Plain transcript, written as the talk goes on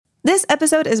This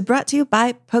episode is brought to you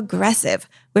by Progressive,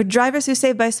 where drivers who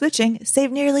save by switching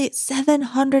save nearly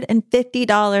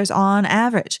 $750 on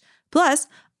average. Plus,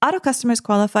 auto customers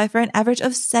qualify for an average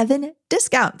of 7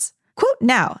 discounts. Quote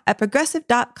now at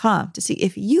Progressive.com to see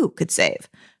if you could save.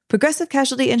 Progressive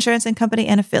Casualty Insurance and Company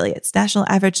and Affiliates. National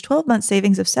average 12-month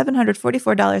savings of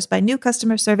 $744 by new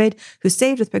customers surveyed who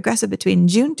saved with Progressive between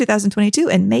June 2022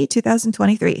 and May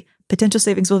 2023. Potential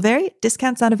savings will vary.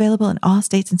 Discounts not available in all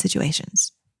states and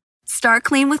situations. Start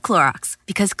clean with Clorox,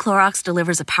 because Clorox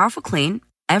delivers a powerful clean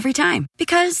every time.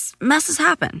 Because messes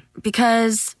happen.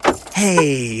 Because...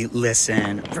 Hey,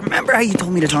 listen. Remember how you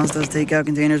told me to toss those takeout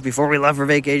containers before we left for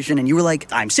vacation? And you were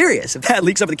like, I'm serious. If that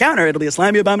leaks over the counter, it'll be a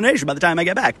slimy abomination by the time I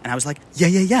get back. And I was like,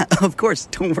 yeah, of course.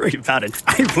 Don't worry about it.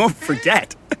 I won't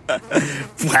forget.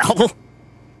 Well...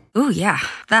 Ooh, yeah,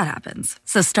 that happens.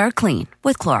 So start clean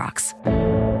with Clorox.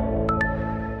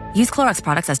 Use Clorox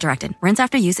products as directed. Rinse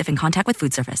after use if in contact with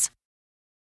food surface.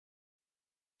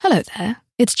 Hello there,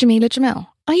 it's Jamila Jamil.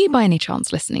 Are you by any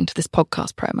chance listening to this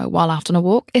podcast promo while out on a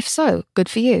walk? If so, good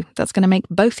for you. That's going to make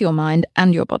both your mind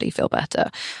and your body feel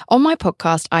better. On my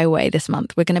podcast, I Weigh, this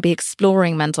month, we're going to be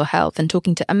exploring mental health and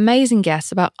talking to amazing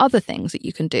guests about other things that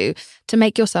you can do to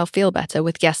make yourself feel better,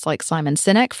 with guests like Simon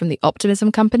Sinek from the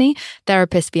Optimism Company,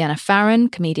 therapist Vienna Farron,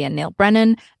 comedian Neil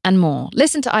Brennan, and more.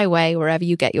 Listen to I Weigh wherever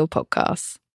you get your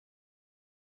podcasts.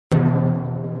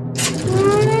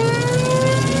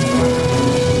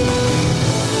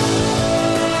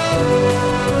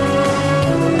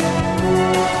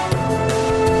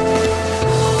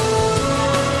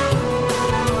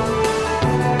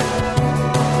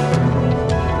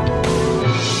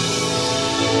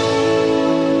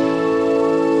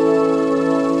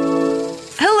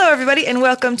 Everybody, and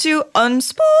welcome to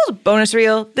Unspooled Bonus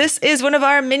Reel. This is one of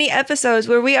our mini episodes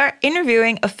where we are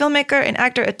interviewing a filmmaker, an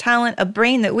actor, a talent, a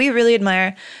brain that we really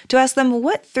admire, to ask them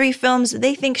what 3 films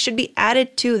they think should be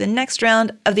added to the next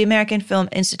round of the American Film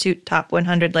Institute Top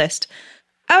 100 list.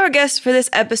 Our guest for this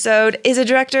episode is a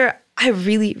director I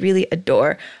really, really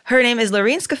adore. Her name is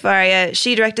Lorene Scafaria.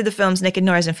 She directed the films Nick and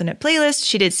Nora's Infinite Playlist.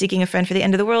 She did Seeking a Friend for the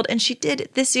End of the World, and she did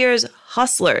this year's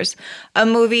Hustlers, a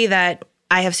movie that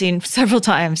I have seen several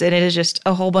times, and it is just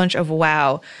a whole bunch of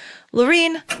wow.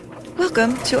 Lorene,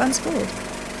 welcome to Unspooled.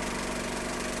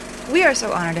 We are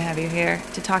so honored to have you here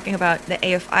to talking about the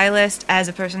AFI list as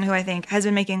a person who I think has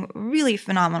been making really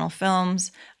phenomenal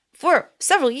films. For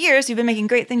several years, you've been making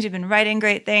great things. You've been writing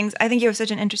great things. I think you have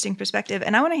such an interesting perspective,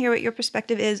 and I want to hear what your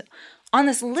perspective is on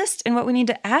this list and what we need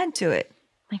to add to it.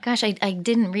 My gosh, I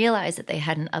didn't realize that they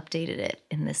hadn't updated it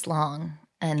in this long.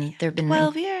 And there have been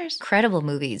 12 years. Incredible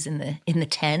movies in the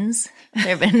tens.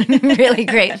 There have been really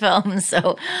great films.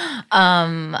 So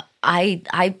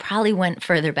I probably went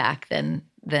further back than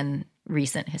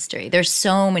recent history. There's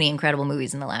so many incredible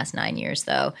movies in the last 9 years,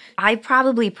 though. I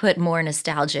probably put more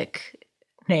nostalgic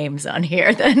names on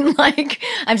here than, like,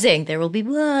 I'm saying There Will Be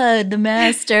Blood, The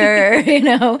Master,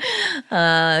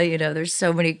 there's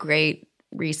so many great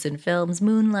recent films,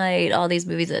 Moonlight, all these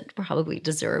movies that probably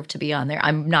deserve to be on there.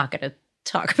 I'm not going to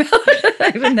talk about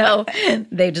it, even though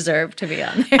they deserve to be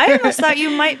on there. I almost thought you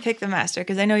might pick The Master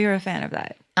because I know you're a fan of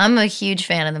that. I'm a huge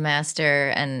fan of The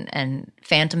Master and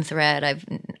Phantom Thread.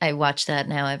 I watch that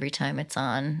now every time it's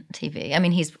on TV. I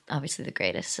mean, he's obviously the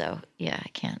greatest, so yeah,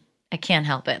 I can't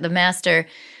help it. The Master,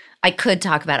 I could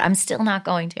talk about it. I'm still not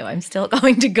going to. I'm still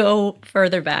going to go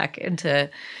further back into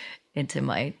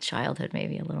my childhood,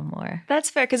 maybe a little more. That's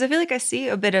fair, because I feel like I see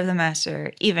a bit of The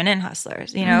Master even in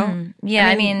Hustlers, you know? Yeah,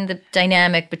 I mean, the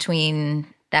dynamic between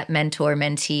that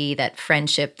mentor-mentee, that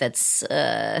friendship, that's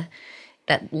that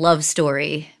love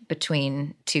story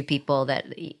between two people that,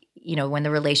 when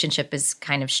the relationship is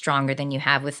kind of stronger than you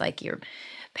have with, like, your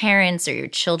parents or your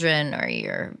children or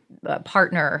your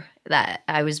partner, that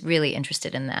I was really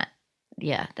interested in that.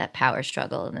 Yeah, that power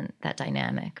struggle and that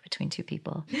dynamic between two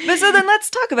people. But so then let's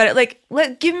talk about it. Like,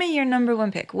 give me your number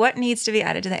one pick. What needs to be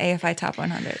added to the AFI Top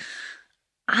 100?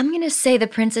 I'm going to say The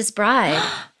Princess Bride.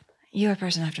 You're a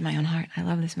person after my own heart. I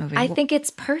love this movie. I think it's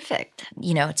perfect.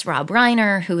 It's Rob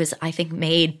Reiner, who is, I think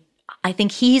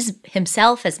he's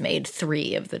himself has made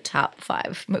 3 of the top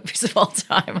 5 movies of all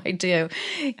time. I do.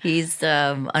 He's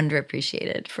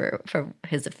underappreciated for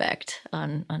his effect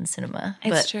on cinema.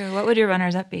 It's true. What would your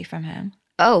runners-up be from him?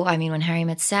 Oh, I mean, When Harry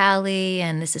Met Sally,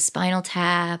 and This is Spinal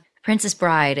Tap. Princess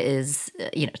Bride is,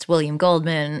 it's William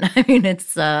Goldman. I mean,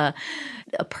 it's a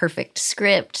perfect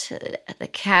script. The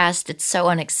cast, it's so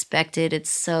unexpected.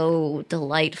 It's so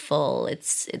delightful.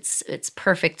 It's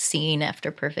perfect scene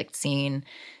after perfect scene.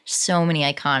 So many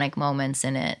iconic moments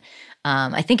in it.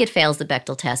 I think it fails the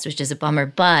Bechdel test, which is a bummer,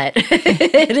 but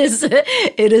it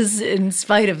is in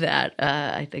spite of that,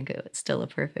 I think it's still a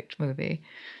perfect movie.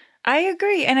 I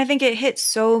agree. And I think it hits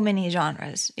so many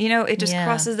genres. It just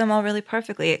crosses them all really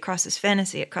perfectly. It crosses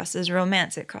fantasy, it crosses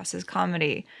romance, it crosses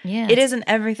comedy. Yeah. It is an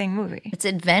everything movie. It's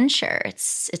adventure.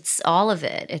 It's all of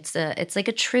it. It's like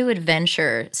a true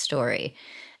adventure story.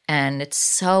 And it's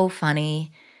so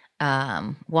funny.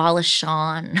 Wallace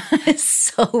Shawn is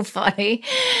so funny.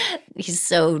 He's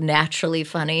so naturally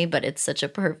funny, but it's such a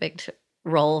perfect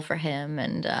role for him.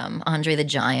 And Andre the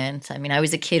Giant. I mean, I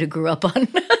was a kid who grew up on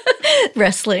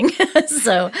wrestling.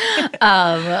 So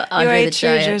Andre the true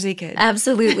Giant. Jersey kid.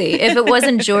 Absolutely. If it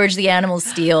wasn't George the Animal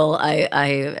Steel, I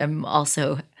am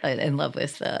also in love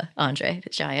with Andre the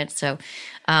Giant. So,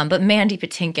 but Mandy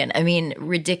Patinkin, I mean,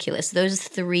 ridiculous. Those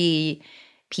three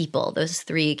people, those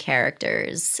three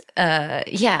characters.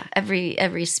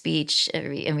 Every speech,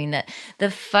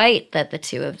 the fight that the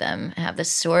two of them have, the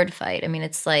sword fight. I mean,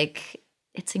 it's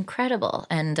incredible.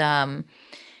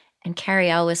 And Carrie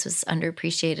Elwes was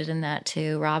underappreciated in that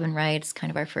too. Robin Wright, it's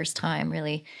kind of our first time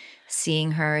really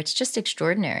seeing her. It's just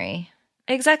extraordinary.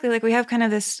 Exactly. Like we have kind of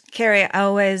this Carrie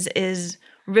Elwes is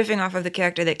riffing off of the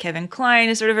character that Kevin Kline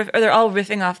is sort of, or they're all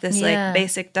riffing off this like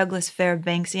basic Douglas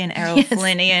Fairbanksian, Errol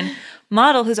Flynnian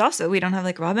model who's also, we don't have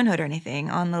like Robin Hood or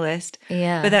anything on the list.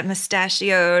 Yeah. But that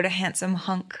mustachioed, handsome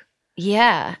hunk.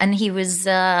 Yeah. And he was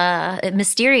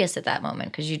mysterious at that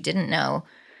moment because you didn't know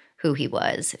who he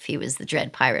was, if he was the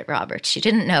Dread Pirate Roberts. You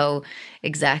didn't know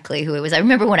exactly who it was. I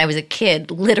remember when I was a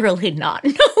kid literally not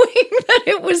knowing that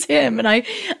it was him. And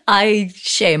I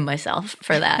shame myself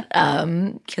for that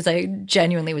because I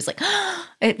genuinely was like, oh,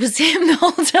 it was him the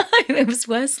whole time. It was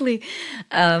Wesley.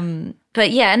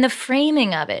 But yeah, and the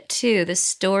framing of it too, the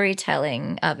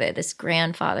storytelling of it, this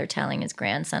grandfather telling his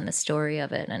grandson the story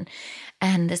of it.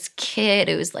 And this kid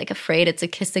who's like afraid it's a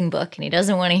kissing book and he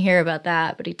doesn't want to hear about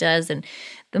that, but he does. And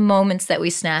the moments that we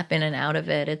snap in and out of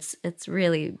it, it's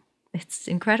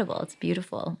incredible. It's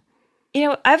beautiful.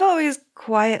 I've always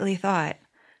quietly thought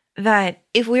that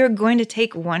if we were going to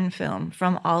take one film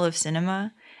from all of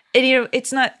cinema,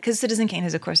 it's not, because Citizen Kane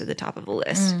is of course at the top of the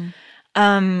list.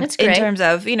 That's great. In terms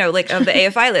of, like of the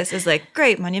AFI list is like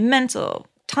great, monumental,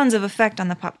 tons of effect on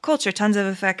the pop culture, tons of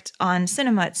effect on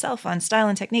cinema itself, on style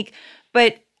and technique.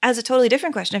 But as a totally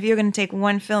different question, if you're going to take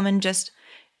one film and just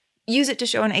use it to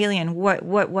show an alien what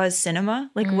was cinema,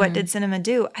 like what did cinema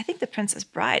do, I think The Princess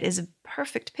Bride is a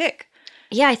perfect pick.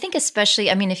 Yeah, I think especially,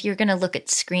 if you're going to look at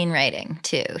screenwriting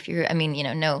too,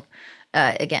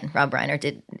 again, Rob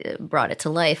Reiner brought it to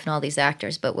life and all these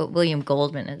actors, but what William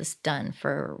Goldman has done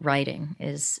for writing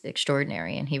is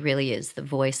extraordinary, and he really is the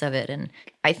voice of it. And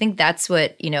I think that's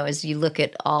what, as you look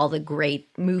at all the great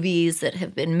movies that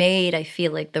have been made, I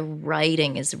feel like the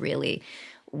writing is really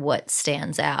what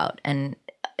stands out, and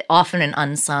often an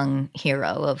unsung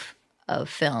hero of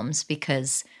films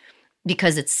because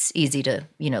it's easy to,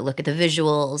 look at the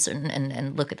visuals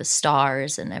and look at the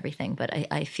stars and everything. But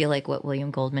I feel like what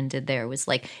William Goldman did there was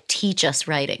like teach us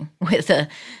writing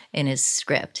in his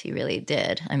script. He really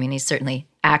did. I mean, he certainly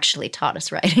actually taught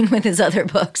us writing with his other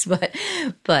books,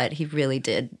 but he really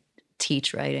did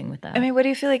teach writing with that. What do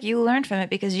you feel like you learned from it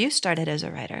because you started as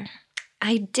a writer?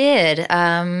 I did.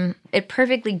 It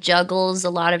perfectly juggles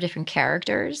a lot of different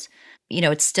characters.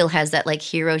 It still has that like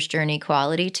hero's journey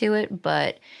quality to it,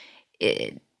 but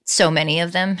so many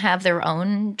of them have their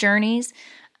own journeys.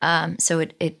 So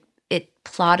it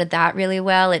plotted that really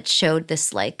well. It showed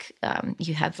this like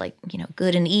you have like,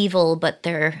 good and evil, but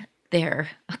they're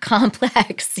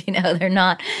complex. They're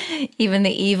not, even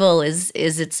the evil is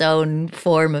its own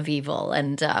form of evil.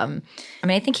 And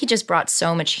I think he just brought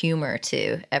so much humor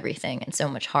to everything and so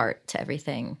much heart to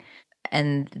everything.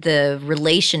 And the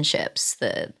relationships,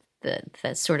 the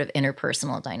sort of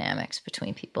interpersonal dynamics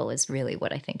between people is really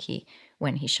what I think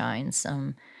when he shines.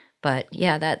 But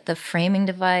yeah, that the framing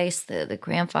device, the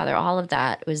grandfather, all of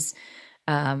that was,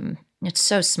 it's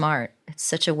so smart. It's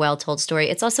such a well-told story.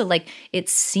 It's also like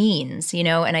it's scenes,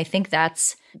 and I think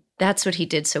that's what he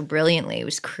did so brilliantly,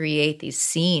 was create these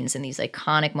scenes and these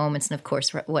iconic moments. And of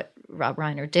course, what Rob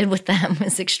Reiner did with them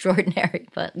was extraordinary.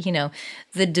 But,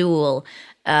 the duel,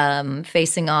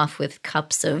 facing off with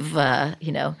cups of,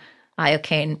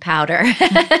 iocane powder.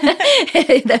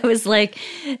 that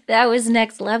was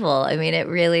next level. It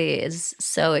really is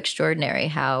so extraordinary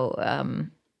how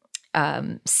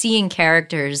seeing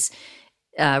characters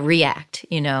react,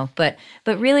 but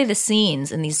really the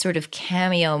scenes and these sort of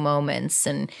cameo moments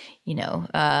and,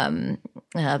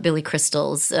 Billy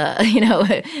Crystal's,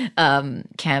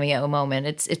 cameo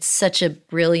moment. It's such a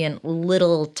brilliant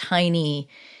little tiny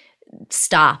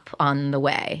stop on the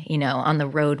way, on the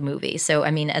road movie. So,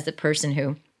 I mean, as a person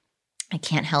who I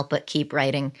can't help but keep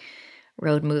writing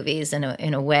road movies in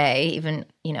a way, even,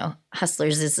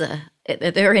 Hustlers is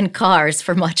they're in cars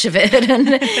for much of it.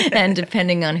 And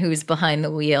depending on who's behind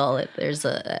the wheel, it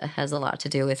has a lot to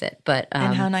do with it. But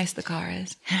and how nice the car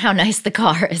is. How nice the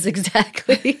car is,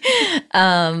 exactly.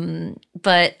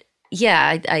 But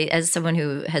yeah, I as someone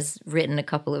who has written a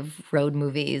couple of road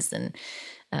movies and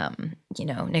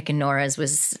Nick and Nora's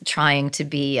was trying to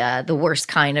be the worst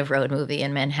kind of road movie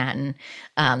in Manhattan.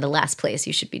 The last place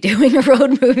you should be doing a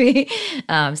road movie.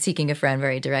 Seeking a Friend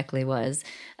very directly was.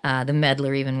 The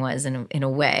Meddler even was in a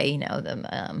way,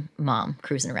 the mom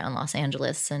cruising around Los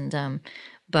Angeles. And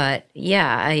but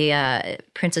yeah,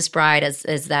 Princess Bride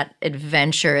as that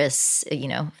adventurous,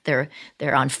 they're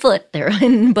on foot, they're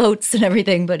in boats and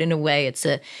everything, but in a way it's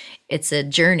a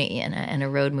journey and a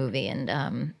road movie.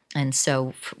 And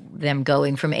so them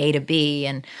going from A to B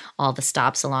and all the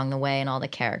stops along the way and all the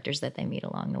characters that they meet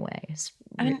along the way is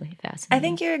really fascinating. I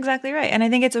think you're exactly right. And I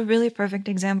think it's a really perfect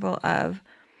example of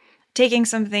taking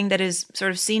something that is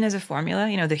sort of seen as a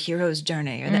formula, the hero's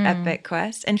journey or the epic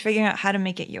quest, and figuring out how to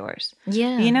make it yours.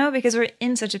 Yeah. Because we're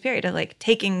in such a period of like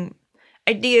taking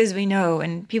ideas we know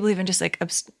and people even just like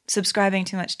subscribing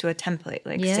too much to a template,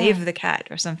 like Save the Cat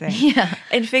or something. Yeah.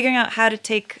 And figuring out how to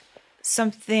take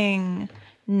something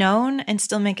known and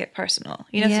still make it personal.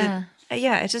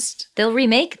 It's just they'll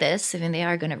remake this. I mean, they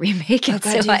are going to remake it. Oh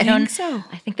God, do you think so?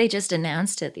 I think they just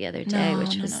announced it the other day,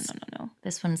 No.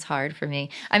 This one's hard for me.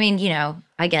 I mean,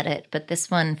 I get it, but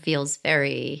this one feels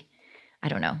very, I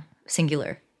don't know,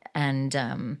 singular, and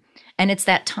it's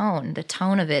that tone. The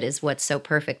tone of it is what's so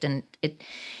perfect, and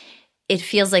it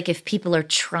feels like if people are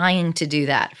trying to do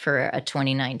that for a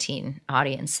 2019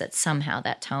 audience, that somehow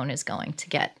that tone is going to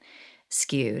get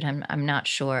skewed. I'm not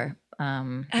sure.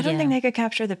 I don't think they could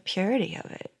capture the purity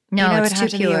of it. No, it's it too would have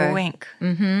to pure. be a wink.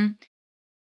 Mm-hmm.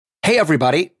 Hey,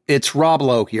 everybody. It's Rob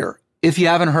Lowe here. If you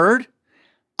haven't heard,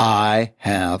 I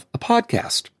have a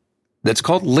podcast that's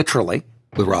called Literally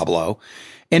with Rob Lowe.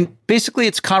 And basically,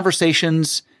 it's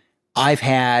conversations I've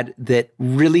had that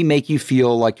really make you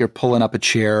feel like you're pulling up a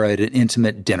chair at an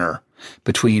intimate dinner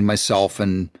between myself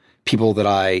and people that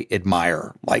I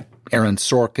admire, like Aaron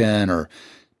Sorkin or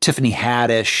Tiffany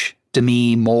Haddish,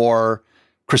 Demi Moore,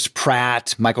 Chris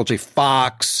Pratt, Michael J.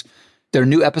 Fox. There are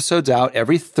new episodes out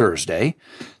every Thursday.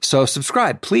 So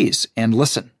subscribe, please, and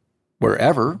listen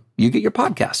wherever you get your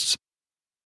podcasts.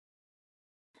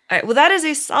 All right. Well, that is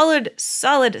a solid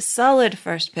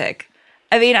first pick.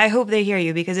 I mean, I hope they hear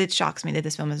you because it shocks me that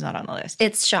this film is not on the list.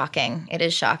 It's shocking. It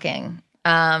is shocking.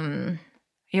 You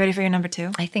ready for your number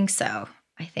 2? I think so.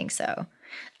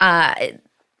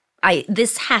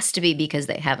 This has to be because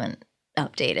they haven't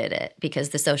updated it, because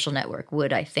The Social Network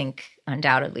would, I think,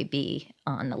 undoubtedly be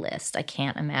on the list. I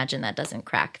can't imagine that doesn't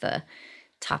crack the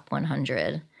top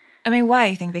 100. I mean, why?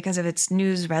 You think because of its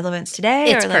news relevance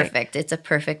today? It's perfect. It's a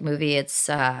perfect movie. It's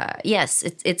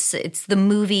it's the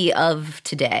movie of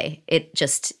today. It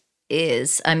just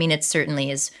is. I mean, it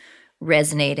certainly is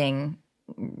resonating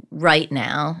right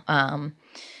now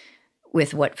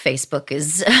with what Facebook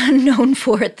is known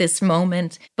for at this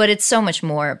moment. But it's so much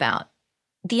more about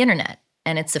the internet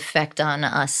and its effect on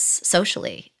us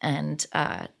socially. And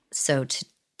so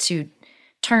to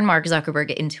turn Mark Zuckerberg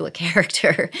into a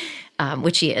character,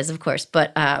 which he is, of course,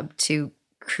 but to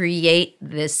create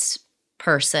this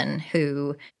person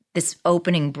who, this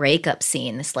opening breakup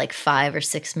scene, this like 5 or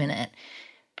 6 minute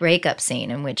breakup scene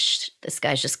in which this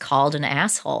guy's just called an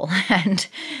asshole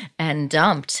and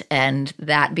dumped, and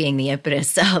that being the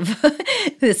impetus of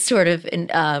this sort of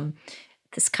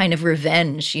this kind of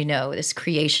revenge, this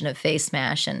creation of Face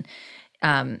Smash. And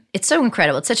it's so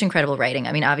incredible. It's such incredible writing.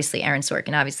 I mean, obviously Aaron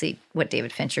Sorkin, obviously what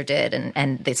David Fincher did,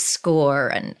 and the score,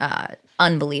 and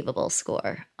unbelievable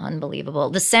score, unbelievable.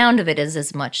 The sound of it is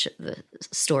as much the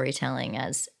storytelling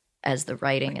as the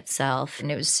writing itself.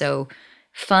 And it was so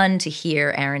fun to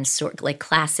hear Aaron Sorkin, like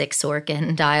classic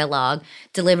Sorkin dialogue,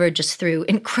 delivered just through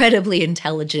incredibly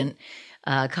intelligent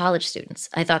college students.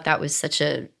 I thought that was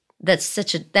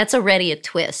that's already a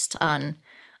twist on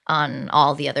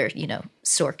all the other,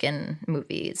 Sorkin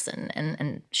movies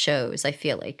and shows. I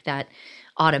feel like that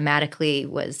automatically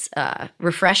was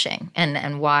refreshing,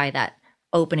 and why that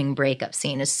opening breakup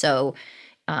scene is so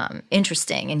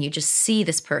interesting. And you just see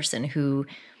this person who,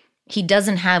 he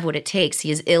doesn't have what it takes.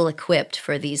 He is ill-equipped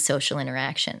for these social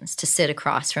interactions, to sit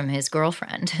across from his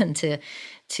girlfriend and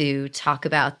to talk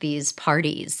about these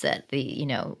parties that these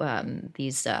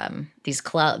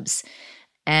clubs,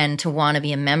 and to want to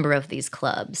be a member of these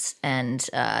clubs, and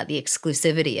the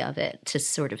exclusivity of it, to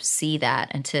sort of see that,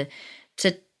 and to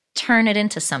turn it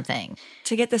into something.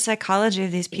 To get the psychology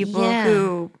of these people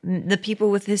Yeah. the people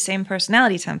with his same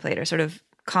personality template are sort of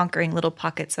conquering little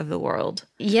pockets of the world.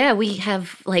 Yeah, we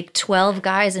have like 12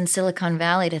 guys in Silicon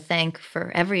Valley to thank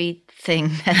for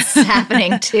everything that's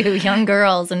happening to young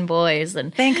girls and boys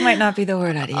and Thank might not be the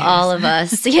word I'd use. all of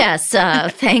us. Yes,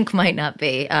 thank might not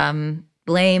be.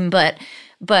 Blame, but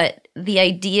the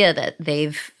idea that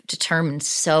they've determined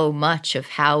so much of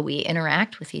how we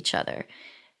interact with each other.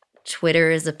 Twitter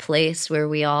is a place where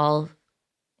we all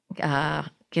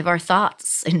give our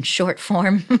thoughts in short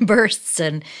form bursts,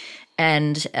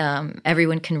 and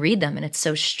everyone can read them, and it's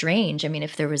so strange. I mean,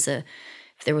 if there was a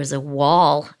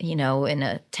wall, in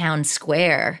a town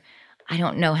square, I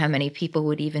don't know how many people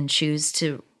would even choose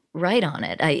to write on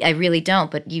it. I really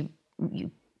don't. But you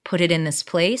put it in this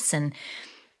place, and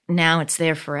now it's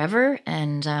there forever,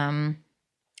 and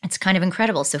it's kind of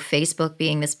incredible. So Facebook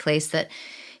being this place that,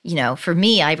 for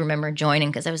me, I remember joining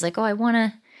because I was like, oh, I want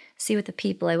to see what the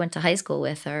people I went to high school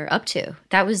with are up to.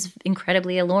 That was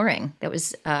incredibly alluring. That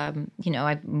was,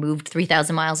 I moved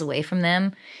 3,000 miles away from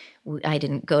them. I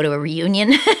didn't go to a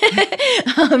reunion,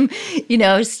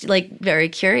 like very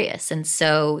curious. And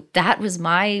so that was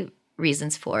my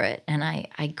reasons for it. And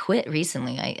I quit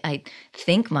recently. I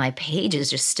think my page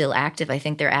is just still active. I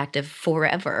think they're active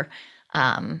forever,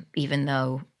 even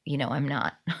though I'm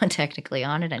not technically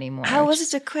on it anymore. How was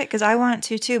it to quit? Because I want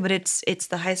to too, but it's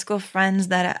the high school friends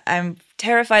that I'm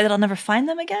terrified that I'll never find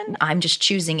them again. I'm just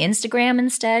choosing Instagram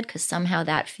instead because somehow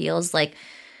that feels like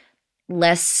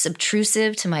less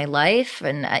obtrusive to my life.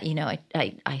 And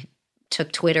I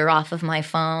took Twitter off of my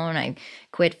phone. I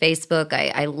quit Facebook.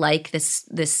 I like this.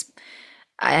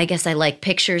 I guess I like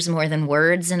pictures more than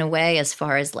words in a way. As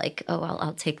far as like,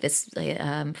 I'll take this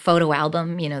photo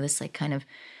album. This like kind of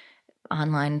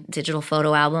online digital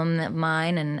photo album of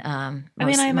mine, and I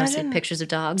imagine mostly pictures of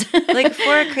dogs. Like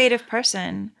for a creative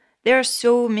person, there are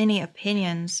so many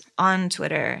opinions on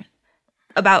Twitter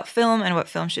about film and what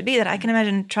film should be that I can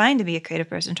imagine trying to be a creative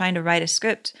person, trying to write a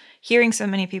script, hearing so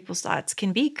many people's thoughts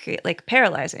can be like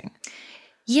paralyzing.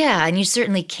 Yeah, and you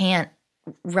certainly can't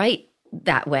write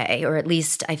that way, or at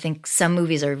least I think some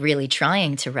movies are really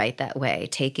trying to write that way,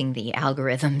 taking the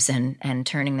algorithms and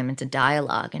turning them into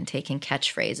dialogue and taking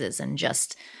catchphrases and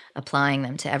just applying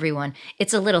them to everyone.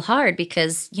 It's a little hard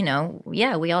because, we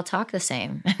all talk the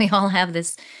same. We all have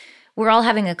this, we're all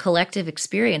having a collective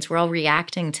experience. We're all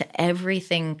reacting to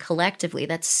everything collectively.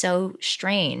 That's so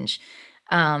strange.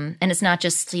 And it's not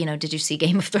just, did you see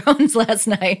Game of Thrones last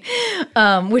night?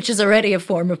 Which is already a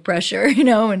form of pressure,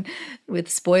 and with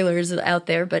spoilers out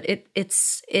there. But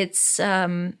it's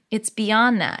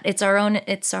beyond that. It's our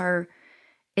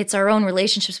own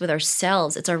relationships with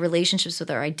ourselves. It's our relationships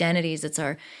with our identities.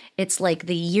 It's like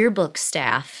the yearbook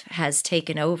staff has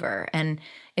taken over. And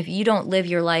if you don't live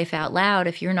your life out loud,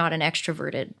 if you're not an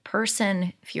extroverted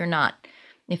person, if you're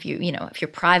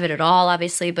private at all,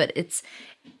 obviously, but it's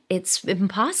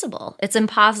impossible. It's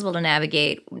impossible to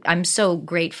navigate. I'm so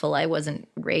grateful I wasn't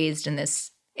raised in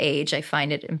this age. I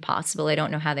find it impossible. I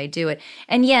don't know how they do it.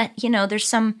 And yet, there's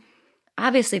there's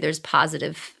a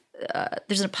positive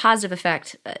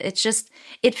effect.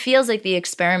 It feels like the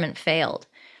experiment failed.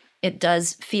 It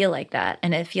does feel like that.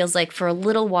 And it feels like for a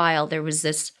little while there was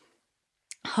this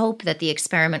hope that the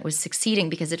experiment was succeeding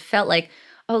because it felt like,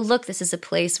 oh, look, this is a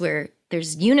place where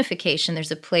there's unification.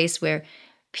 There's a place where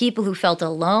people who felt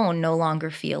alone no longer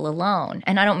feel alone.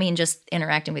 And I don't mean just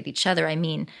interacting with each other. I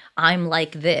mean, I'm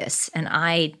like this and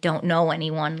I don't know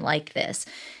anyone like this.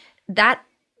 That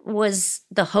was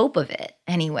the hope of it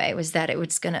anyway, was that it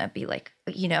was going to be like,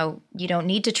 you don't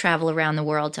need to travel around the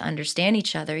world to understand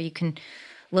each other. You can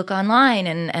look online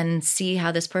and see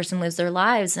how this person lives their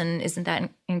lives. And isn't that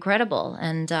incredible?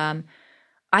 And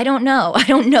I don't know. I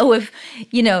don't know if,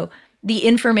 the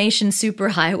information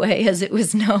superhighway, as it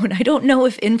was known. I don't know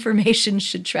if information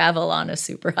should travel on a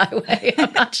superhighway.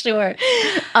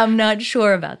 I'm not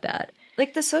sure about that.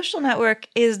 Like The Social Network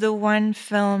is the one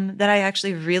film that I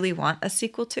actually really want a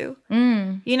sequel to,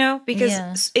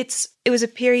 because it was a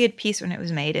period piece when it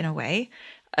was made in a way,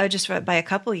 just by a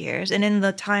couple years. And in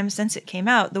the time since it came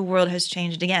out, the world has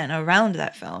changed again around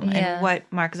that film and what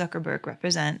Mark Zuckerberg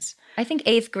represents. I think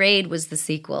 8th Grade was the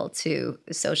sequel to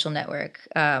The Social Network.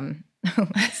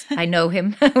 I know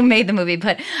him who made the movie,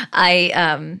 but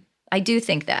I do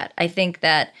think that. I think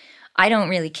that I don't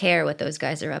really care what those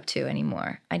guys are up to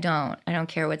anymore. I don't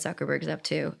care what Zuckerberg's up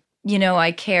to.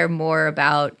 I care more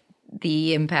about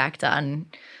the impact on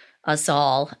us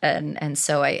all. And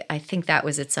so I think that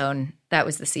was that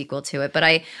was the sequel to it. But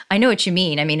I know what you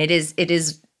mean. I mean, it's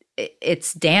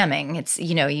damning. It's,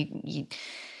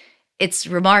 it's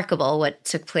remarkable what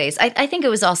took place. I think it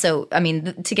was also, I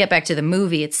mean, to get back to the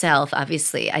movie itself,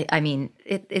 obviously, I mean,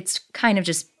 it's kind of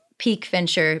just peak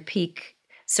Fincher, peak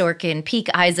Sorkin, peak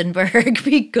Eisenberg,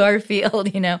 peak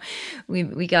Garfield,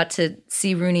 We got to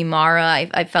see Rooney Mara.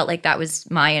 I felt like that was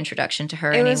my introduction to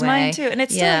her. It anyway. was mine too. And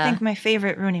it's still, I think, my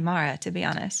favorite Rooney Mara, to be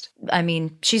honest. I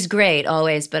mean, she's great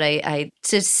always, but I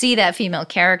to see that female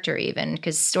character even,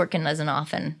 because Sorkin doesn't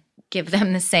often give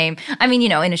them the same. I mean,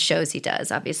 in his shows he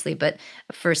does, obviously, but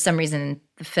for some reason in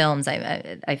the films,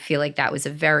 I feel like that was a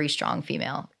very strong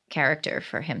female character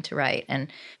for him to write, and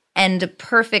a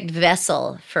perfect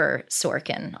vessel for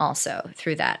Sorkin also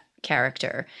through that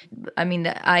character. I mean,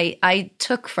 I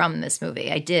took from this movie,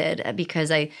 I did,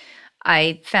 because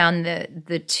I found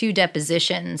the two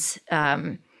depositions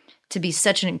to be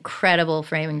such an incredible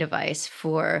framing device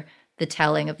for the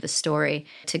telling of the story.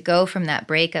 To go from that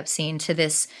breakup scene to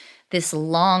this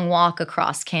long walk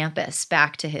across campus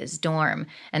back to his dorm.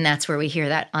 And that's where we hear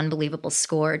that unbelievable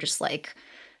score, just like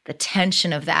the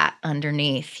tension of that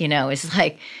underneath, is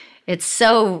like, it's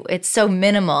so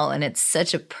minimal, and it's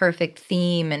such a perfect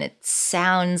theme, and it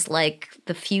sounds like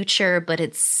the future, but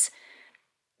it's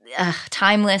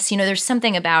timeless. There's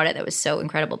something about it that was so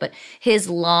incredible. But his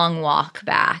long walk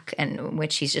back, and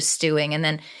which he's just stewing, and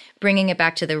then bringing it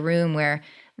back to the room where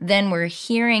then we're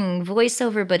hearing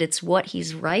voiceover, but it's what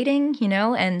he's writing,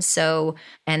 and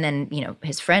then,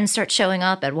 his friends start showing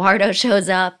up, Eduardo shows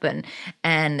up,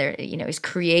 and they're, he's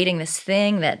creating this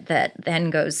thing that then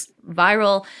goes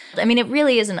viral. I mean, it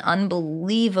really is an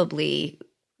unbelievably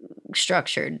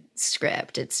structured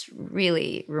script. It's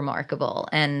really remarkable.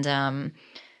 And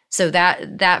so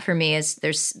that for me is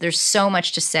there's so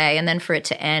much to say, and then for it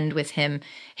to end with him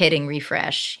hitting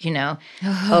refresh,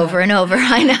 over and over.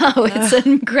 I know, it's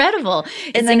incredible.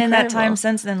 And then in that time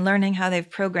since then, learning how they've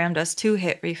programmed us to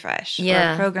hit refresh,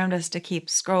 or programmed us to keep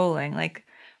scrolling, like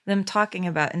them talking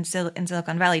about in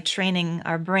Silicon Valley, training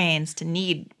our brains to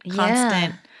need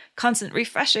constant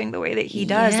refreshing the way that he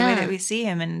does, the way that we see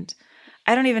him. And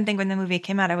I don't even think when the movie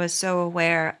came out, I was so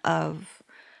aware of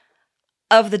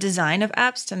the design of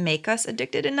apps to make us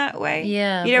addicted in that way.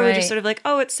 Yeah, we're just sort of like,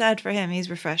 oh, it's sad for him. He's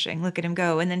refreshing. Look at him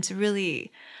go. And then to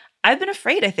really, I've been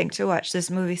afraid, I think, to watch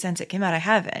this movie since it came out. I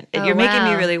haven't. You're making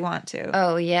me really want to.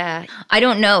 Oh, yeah. I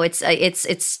don't know. It's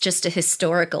just a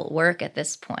historical work at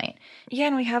this point. Yeah,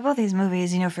 and we have all these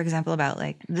movies, for example, about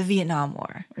like the Vietnam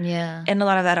War. Yeah. And a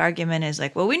lot of that argument is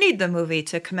like, well, we need the movie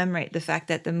to commemorate the fact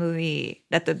that the movie,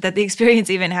 that the experience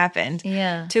even happened.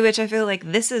 Yeah. To which I feel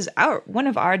like this is one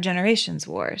of our generation's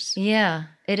wars. Yeah,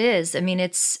 it is. I mean,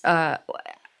 it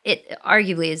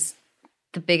arguably is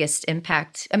the biggest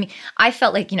impact. I mean, I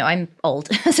felt like, I'm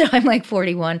old, so I'm like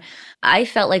 41. I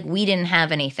felt like we didn't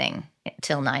have anything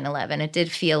till 9/11. It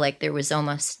did feel like there was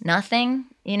almost nothing,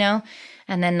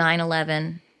 and then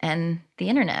 9/11 and the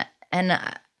internet. And,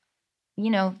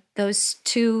 those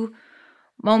two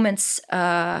moments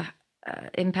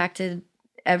impacted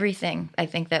everything, I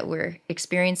think, that we're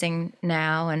experiencing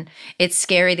now. And it's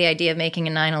scary, the idea of making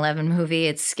a 9/11 movie.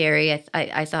 It's scary.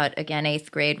 I thought, again,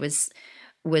 8th grade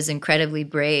was incredibly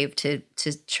brave to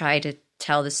try to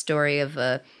tell the story of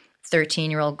a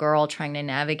 13-year-old girl trying to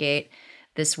navigate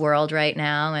this world right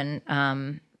now.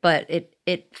 And but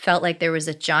it felt like there was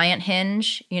a giant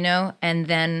hinge, and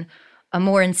then a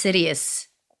more insidious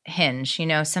hinge,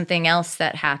 something else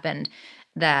that happened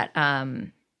that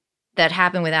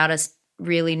happened without us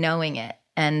really knowing it.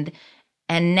 And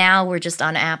now we're just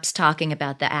on apps talking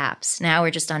about the apps. Now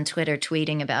we're just on Twitter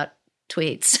tweeting about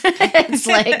tweets. It's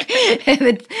like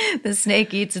the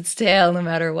snake eats its tail no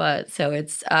matter what. So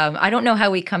it's I don't know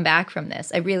how we come back from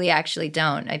this. I really actually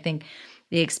don't. I think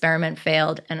the experiment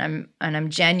failed, and I'm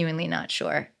genuinely not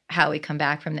sure how we come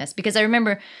back from this, because I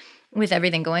remember with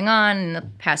everything going on in the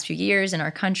past few years in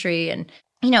our country, and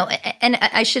and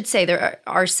I should say there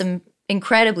are some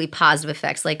incredibly positive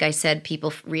effects. Like I said,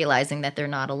 people realizing that they're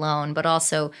not alone, but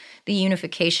also the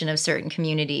unification of certain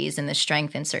communities and the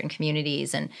strength in certain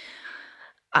communities. And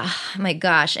my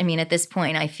gosh, I mean, at this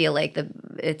point, I feel like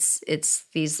it's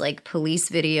these like police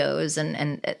videos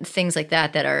and things like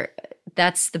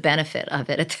that's the benefit of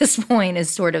it at this point, is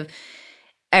sort of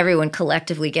everyone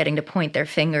collectively getting to point their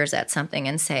fingers at something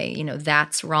and say,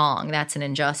 that's wrong, that's an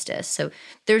injustice. So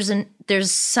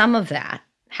there's some of that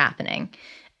happening.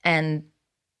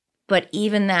 But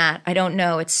even that, I don't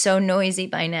know, it's so noisy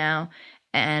by now.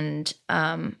 And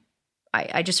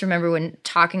I just remember when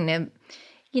talking to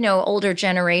older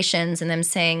generations and them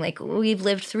saying, like, we've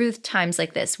lived through times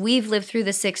like this. We've lived through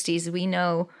the 60s. We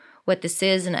know what this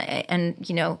is. And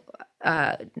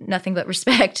nothing but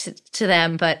respect to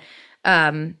them. But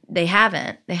They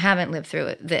haven't lived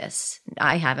through this.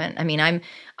 I haven't. I mean,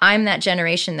 I'm that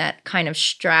generation that kind of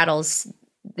straddles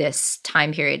this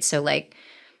time period. So like,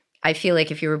 I feel like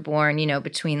if you were born,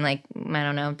 between like, I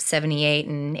don't know, 78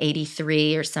 and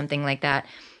 83 or something like that,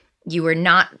 you were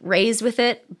not raised with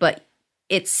it, but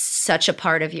it's such a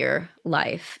part of your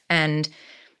life. And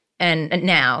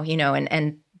now,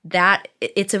 and that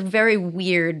it's a very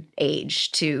weird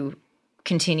age to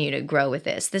continue to grow with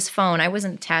this. This phone, I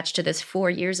wasn't attached to this 4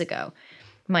 years ago.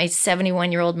 My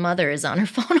 71-year-old mother is on her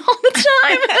phone all the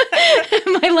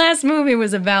time. My last movie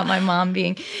was about my mom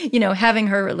being, having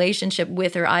her relationship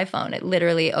with her iPhone. It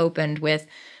literally opened with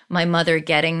my mother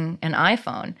getting an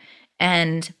iPhone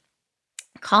and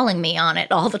calling me on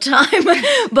it all the time.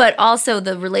 But also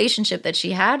the relationship that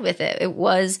she had with it. It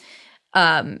was,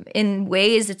 in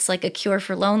ways, it's like a cure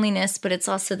for loneliness, but it's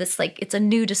also this like, it's a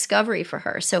new discovery for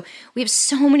her. So we have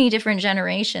so many different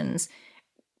generations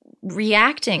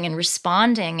reacting and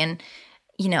responding, and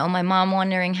my mom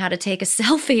wondering how to take a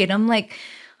selfie, and I'm like,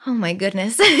 oh my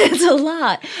goodness, it's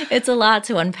a lot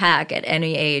to unpack at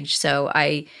any age. So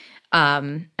I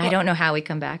don't know how we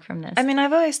come back from this. I mean,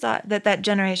 I've always thought that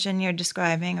generation you're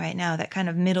describing right now, that kind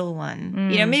of middle one,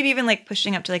 maybe even like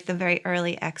pushing up to like the very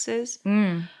early X's,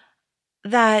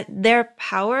 that their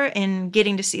power in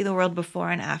getting to see the world before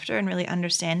and after and really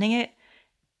understanding it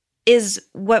is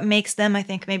what makes them, I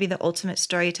think, maybe the ultimate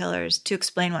storytellers to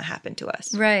explain what happened to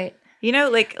us. Right.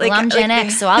 Well, I'm Gen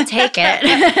X, so I'll take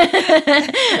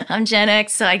it. I'm Gen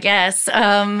X, so I guess.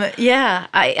 Yeah.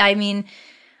 I mean,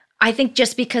 I think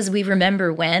just because we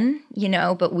remember when,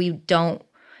 but we don't,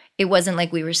 it wasn't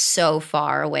like we were so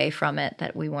far away from it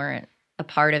that we weren't a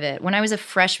part of it. When I was a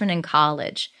freshman in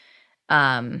college,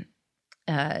 so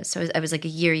I was like a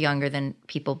year younger than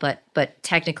people, but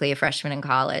technically a freshman in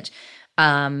college.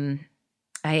 I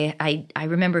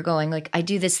remember going like, I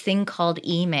do this thing called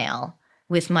email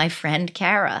with my friend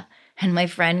Kara, and my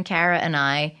friend Kara and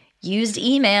I used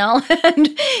email, and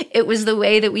it was the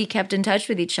way that we kept in touch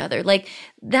with each other. Like,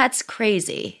 that's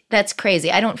crazy. That's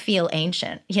crazy. I don't feel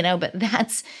ancient, but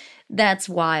that's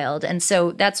wild. And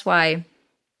so that's why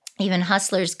even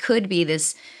Hustlers could be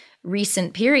this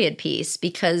recent period piece,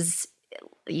 because,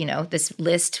 this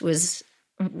list was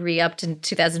re-upped in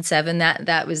 2007.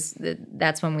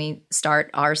 That's when we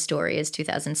start our story, is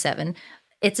 2007.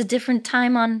 It's a different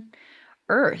time on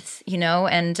Earth,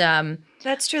 and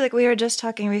that's true. Like, we were just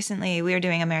talking recently, we were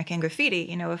doing American Graffiti,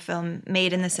 a film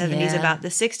made in the 70s about the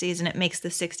 60s, and it makes the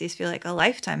 60s feel like a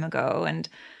lifetime ago. And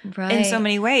in so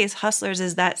many ways, Hustlers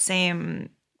is that same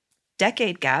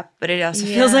decade gap, but it also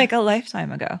feels like a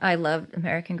lifetime ago. I love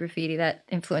American Graffiti. That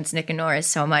influenced Nick and Norris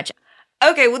so much.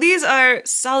 Okay, well, these are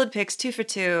solid picks, 2 for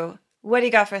 2. What do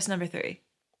you got for us, number 3?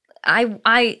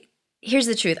 Here's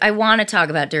the truth. I want to talk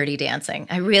about Dirty Dancing.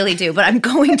 I really do, but I'm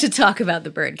going to talk about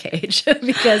The Birdcage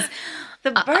because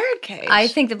The Birdcage. I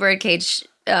think The Birdcage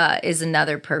is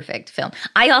another perfect film.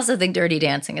 I also think Dirty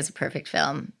Dancing is a perfect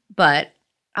film, but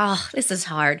this is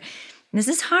hard. This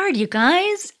is hard, you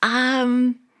guys.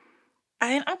 I'm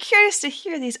curious to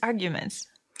hear these arguments.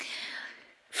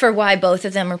 For why both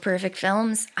of them are perfect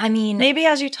films. I mean, maybe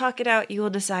as you talk it out, you will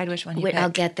decide which one you pick. I'll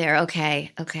get there.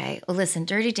 Okay. Well, listen,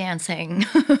 Dirty Dancing.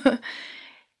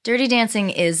 Dirty Dancing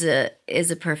is a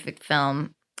perfect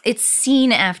film. It's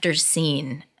scene after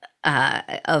scene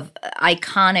of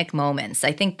iconic moments.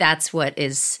 I think that's what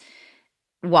is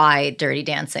why Dirty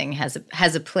Dancing has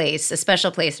a place, a special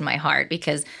place in my heart,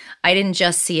 because I didn't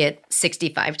just see it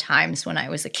 65 times when I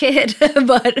was a kid,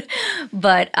 but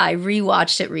I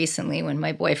rewatched it recently when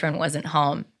my boyfriend wasn't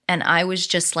home, and I was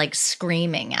just like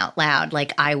screaming out loud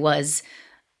like I was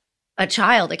a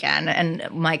child again. And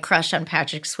my crush on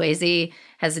Patrick Swayze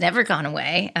has never gone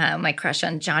away. My crush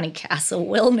on Johnny Castle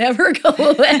will never go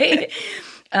away.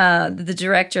 The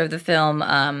director of the film,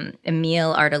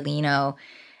 Emile Ardolino,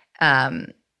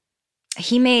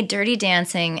 he made Dirty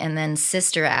Dancing and then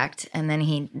Sister Act, and then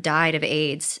he died of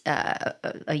AIDS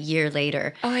a year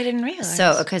later. Oh, I didn't realize.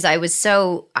 So, because I was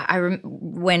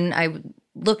when I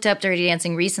looked up Dirty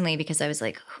Dancing recently, because I was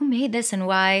like, who made this and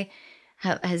why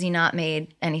has he not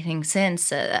made anything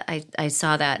since? I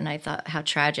saw that and I thought, how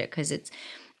tragic, because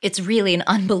it's really an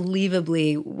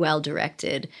unbelievably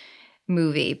well-directed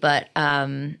movie. But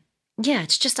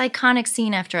it's just iconic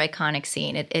scene after iconic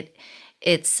scene.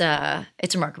 It's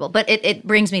remarkable, but it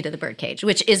brings me to The Birdcage,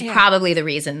 which is probably the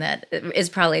reason that is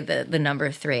probably the number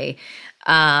 3.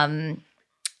 Mike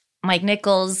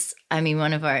Nichols, I mean,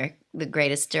 one of the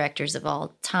greatest directors of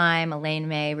all time. Elaine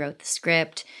May wrote the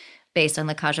script based on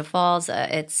La Cage aux Folles.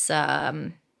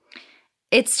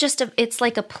 it's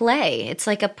like a play. It's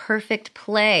like a perfect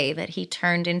play that he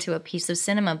turned into a piece of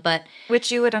cinema. But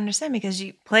which you would understand because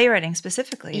playwriting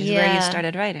specifically is where you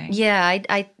started writing. Yeah,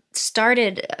 I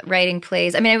started writing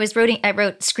plays. I mean, I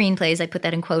wrote screenplays. I put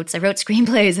that in quotes. I wrote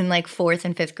screenplays in like 4th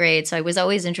and 5th grade. So I was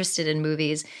always interested in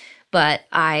movies, but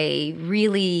I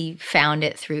really found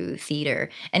it through theater.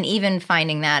 And even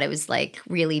finding that, it was like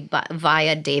really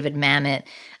via David Mamet,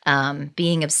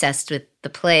 being obsessed with the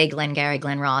play Glengarry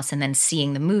Glen Ross, and then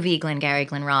seeing the movie Glengarry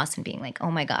Glen Ross and being like,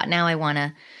 oh my God, now I want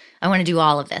to do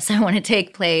all of this. I want to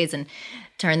take plays and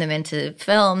turn them into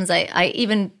films. I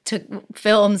even took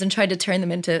films and tried to turn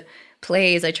them into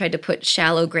plays. I tried to put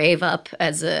Shallow Grave up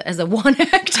as a one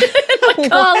act in my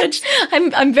college.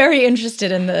 I'm very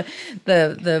interested in the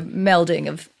melding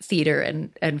of theater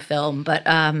and film, but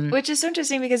which is so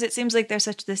interesting because it seems like there's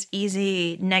such this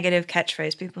easy negative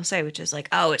catchphrase people say, which is like,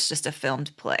 oh, it's just a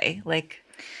filmed play. Like,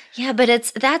 yeah, but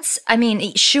I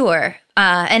mean, sure,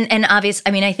 and obvious.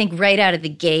 I mean, I think right out of the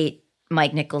gate,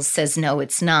 Mike Nichols says no,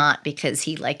 it's not, because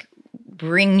he like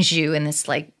brings you in this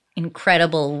like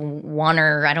incredible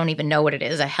oneer. I don't even know what it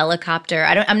is, a helicopter.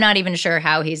 I'm not even sure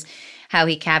how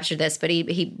he captured this, but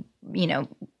he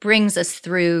brings us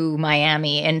through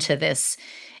Miami into this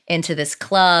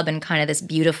club and kind of this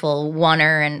beautiful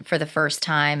oneer, and for the first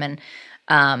time. And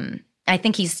I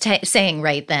think he's saying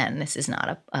right then, this is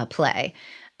not a play.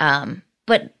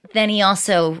 But then he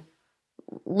also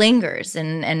lingers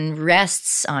and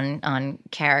rests on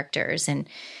characters, and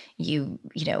you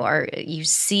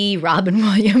see Robin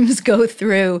Williams go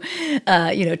through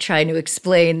trying to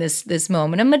explain this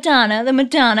moment of the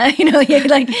Madonna,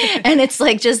 and it's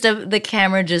like just the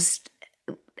camera just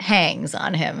hangs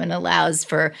on him and allows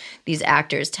for these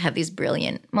actors to have these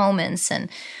brilliant moments. And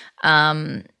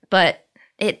but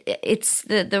it's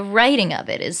the writing of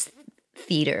it is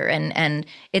theater, and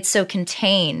it's so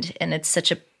contained, and it's such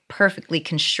a perfectly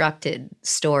constructed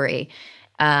story.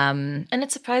 And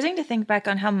it's surprising to think back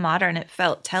on how modern it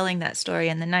felt telling that story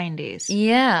in the 90s.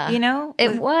 Yeah.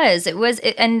 It was.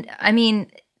 And I mean,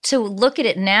 to look at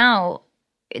it now,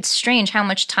 it's strange how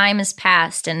much time has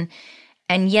passed, and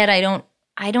yet I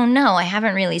don't know. I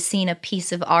haven't really seen a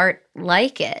piece of art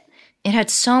like it. It had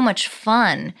so much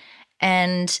fun,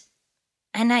 and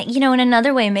I, in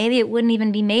another way, maybe it wouldn't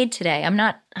even be made today.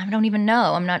 I don't even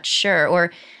know. I'm not sure.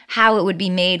 Or how it would be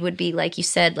made would be, like you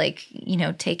said, like,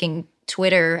 taking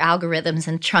Twitter algorithms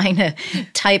and trying to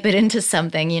type it into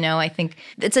something. I think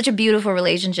it's such a beautiful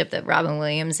relationship that Robin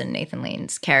Williams and Nathan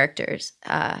Lane's characters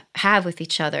have with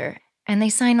each other. And they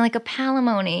sign like a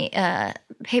palimony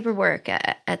paperwork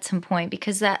at some point,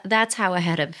 because that's how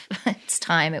ahead of its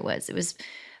time it was. It was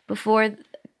before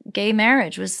gay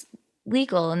marriage was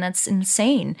legal, and that's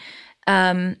insane.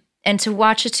 And to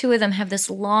watch the two of them have this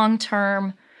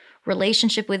long-term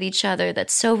relationship with each other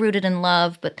that's so rooted in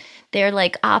love, but they're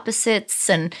like opposites,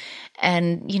 and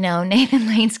Nathan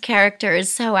Lane's character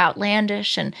is so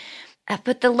outlandish,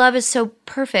 but the love is so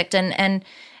perfect, and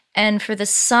for the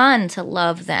son to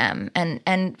love them,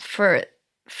 and for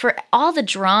all the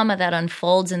drama that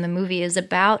unfolds in the movie is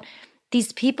about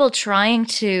these people trying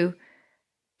to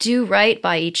do right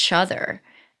by each other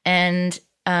and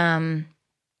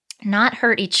not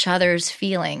hurt each other's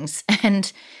feelings,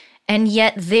 and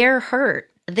yet they're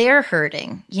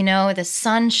hurting. The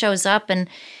son shows up and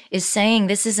is saying,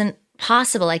 this isn't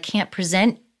possible. I can't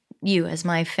present you as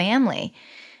my family.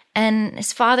 And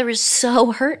his father is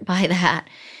so hurt by that.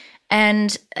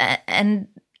 And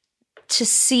to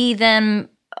see them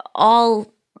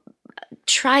all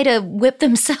try to whip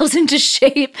themselves into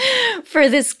shape for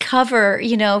this cover,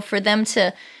 for them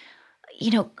to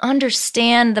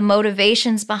understand the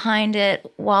motivations behind it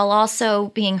while also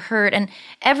being hurt. And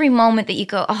every moment that you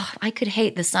go, oh, I could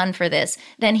hate the son for this,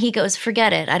 then he goes,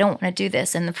 forget it, I don't want to do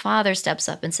this. And the father steps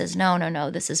up and says, no,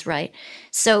 this is right.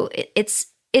 So it's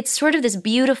sort of this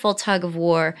beautiful tug of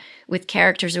war with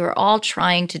characters who are all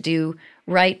trying to do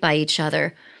right by each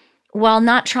other while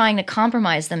not trying to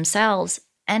compromise themselves.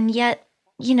 And yet,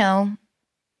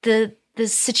 the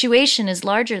situation is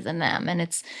larger than them, and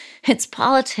it's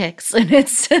politics, and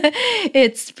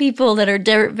it's people that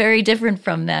are very different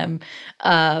from them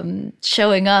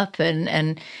showing up,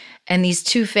 and these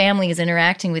two families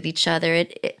interacting with each other.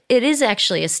 It is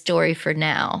actually a story for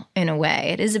now, in a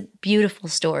way. It is a beautiful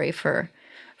story for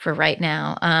right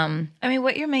now. I mean,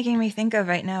 what you're making me think of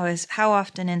right now is how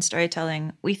often in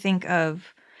storytelling we think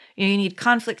of, you need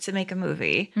conflict to make a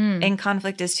movie, and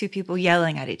conflict is two people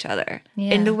yelling at each other.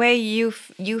 Yeah. And the way you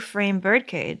frame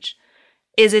Birdcage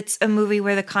is it's a movie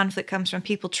where the conflict comes from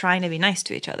people trying to be nice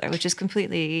to each other, which is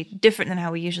completely different than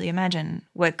how we usually imagine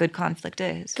what good conflict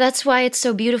is. That's why it's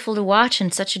so beautiful to watch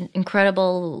and such an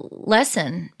incredible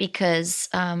lesson because,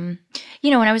 when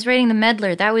I was writing The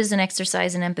Meddler, that was an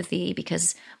exercise in empathy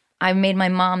because I made my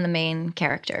mom the main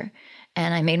character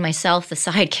and I made myself the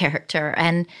side character.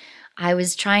 And I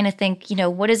was trying to think,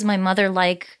 what is my mother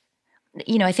like?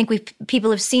 I think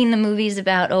people have seen the movies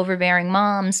about overbearing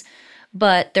moms,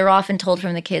 but they're often told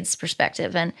from the kid's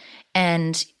perspective.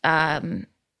 And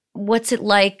what's it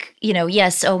like,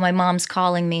 yes, oh, my mom's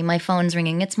calling me, my phone's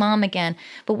ringing, it's mom again.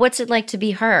 But what's it like to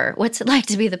be her? What's it like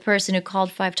to be the person who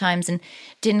called 5 times and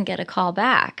didn't get a call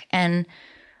back? And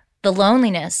the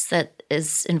loneliness that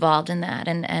is involved in that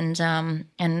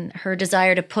and her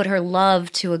desire to put her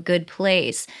love to a good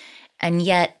place. And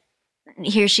yet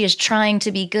here she is trying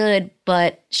to be good,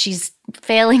 but she's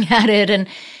failing at it. And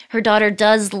her daughter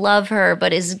does love her,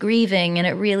 but is grieving. And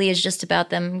it really is just about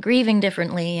them grieving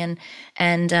differently. And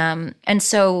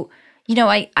so,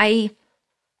 I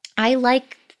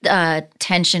like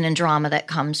tension and drama that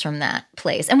comes from that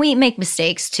place. And we make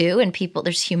mistakes too. And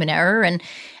there's human error and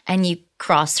you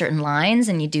cross certain lines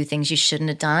and you do things you shouldn't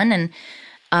have done.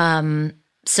 And,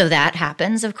 so that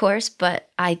happens, of course,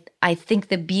 but I think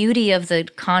the beauty of the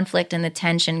conflict and the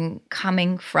tension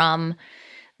coming from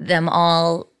them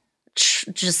all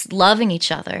just loving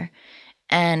each other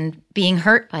and being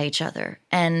hurt by each other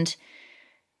and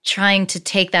trying to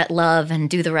take that love and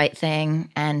do the right thing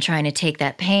and trying to take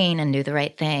that pain and do the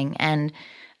right thing. And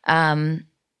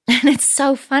it's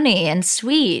so funny and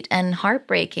sweet and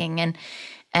heartbreaking and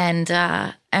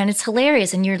it's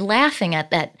hilarious. And you're laughing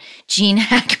at that Gene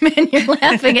Hackman. You're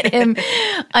laughing at him.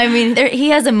 I mean, he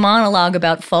has a monologue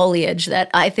about foliage that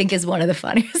I think is one of the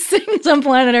funniest things on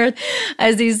planet Earth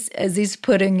as he's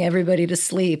putting everybody to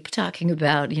sleep, talking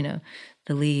about,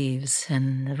 the leaves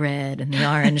and the red and the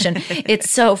orange. And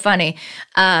it's so funny.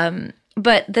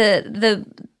 But the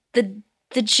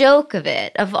joke of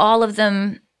it, of all of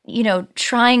them,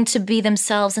 trying to be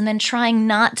themselves and then trying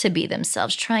not to be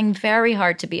themselves, trying very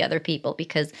hard to be other people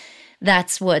because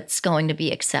that's what's going to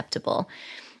be acceptable.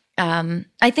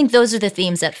 I think those are the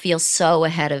themes that feel so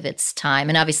ahead of its time.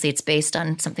 And obviously it's based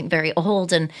on something very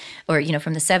old or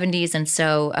from the 70s. And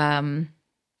so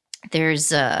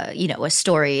there's, a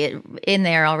story in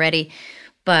there already.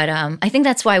 But I think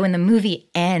that's why when the movie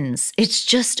ends, it's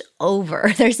just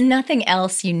over. There's nothing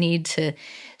else you need to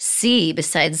see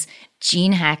besides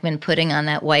Gene Hackman putting on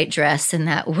that white dress and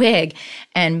that wig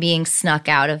and being snuck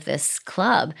out of this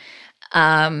club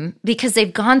because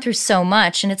they've gone through so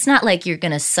much. And it's not like you're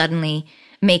going to suddenly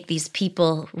make these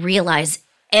people realize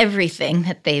everything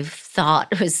that they've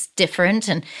thought was different.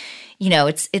 And,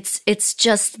 it's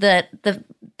just that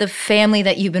the family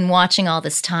that you've been watching all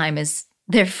this time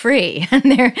they're free and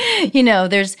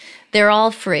they're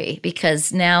all free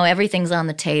because now everything's on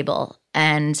the table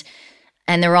and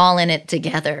they're all in it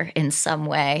together in some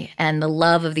way. And the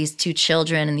love of these 2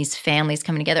 children and these families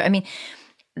coming together. I mean,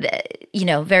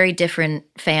 very different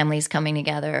families coming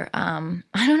together. I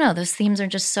don't know. Those themes are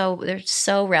just they're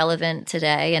so relevant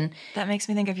today. And that makes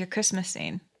me think of your Christmas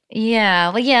scene. Yeah.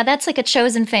 Well, yeah, that's like a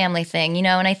chosen family thing,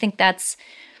 and I think that's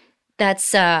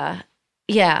I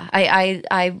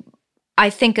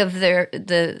think of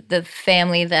the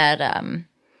family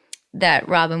that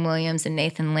Robin Williams and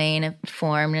Nathan Lane have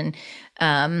formed,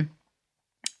 and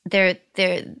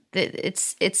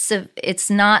it's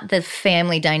not the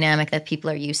family dynamic that people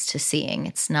are used to seeing.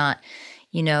 It's not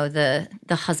the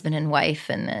husband and wife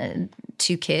and the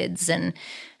 2 kids, and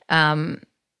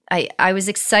I was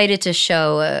excited to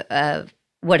show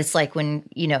what it's like when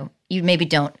you maybe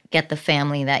don't get the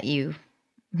family that you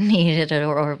needed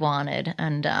or wanted,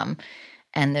 and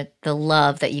the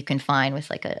love that you can find with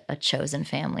like a chosen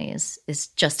family is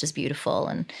just as beautiful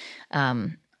and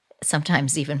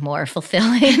sometimes even more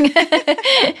fulfilling.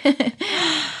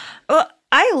 Well,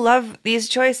 I love these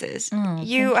choices.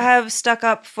 You have stuck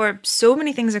up for so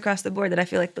many things across the board that I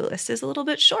feel like the list is a little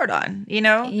bit short on,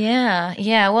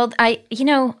 Yeah. Well, I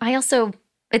also,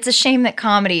 it's a shame that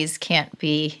comedies can't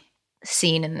be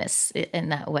seen in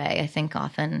that way. I think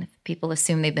often people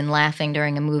assume they've been laughing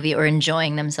during a movie or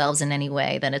enjoying themselves in any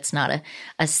way, that it's not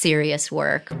a serious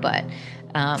work. But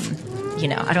I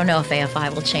don't know if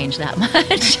AFI will change that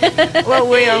much. Well,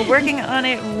 we are working on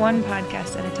it one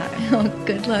podcast at a time. Oh,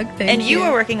 good luck. Thank you. And you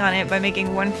are working on it by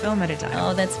making one film at a time.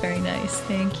 Oh, that's very nice.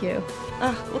 Thank you.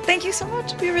 Well, thank you so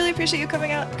much. We really appreciate you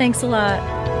coming out. Thanks a lot.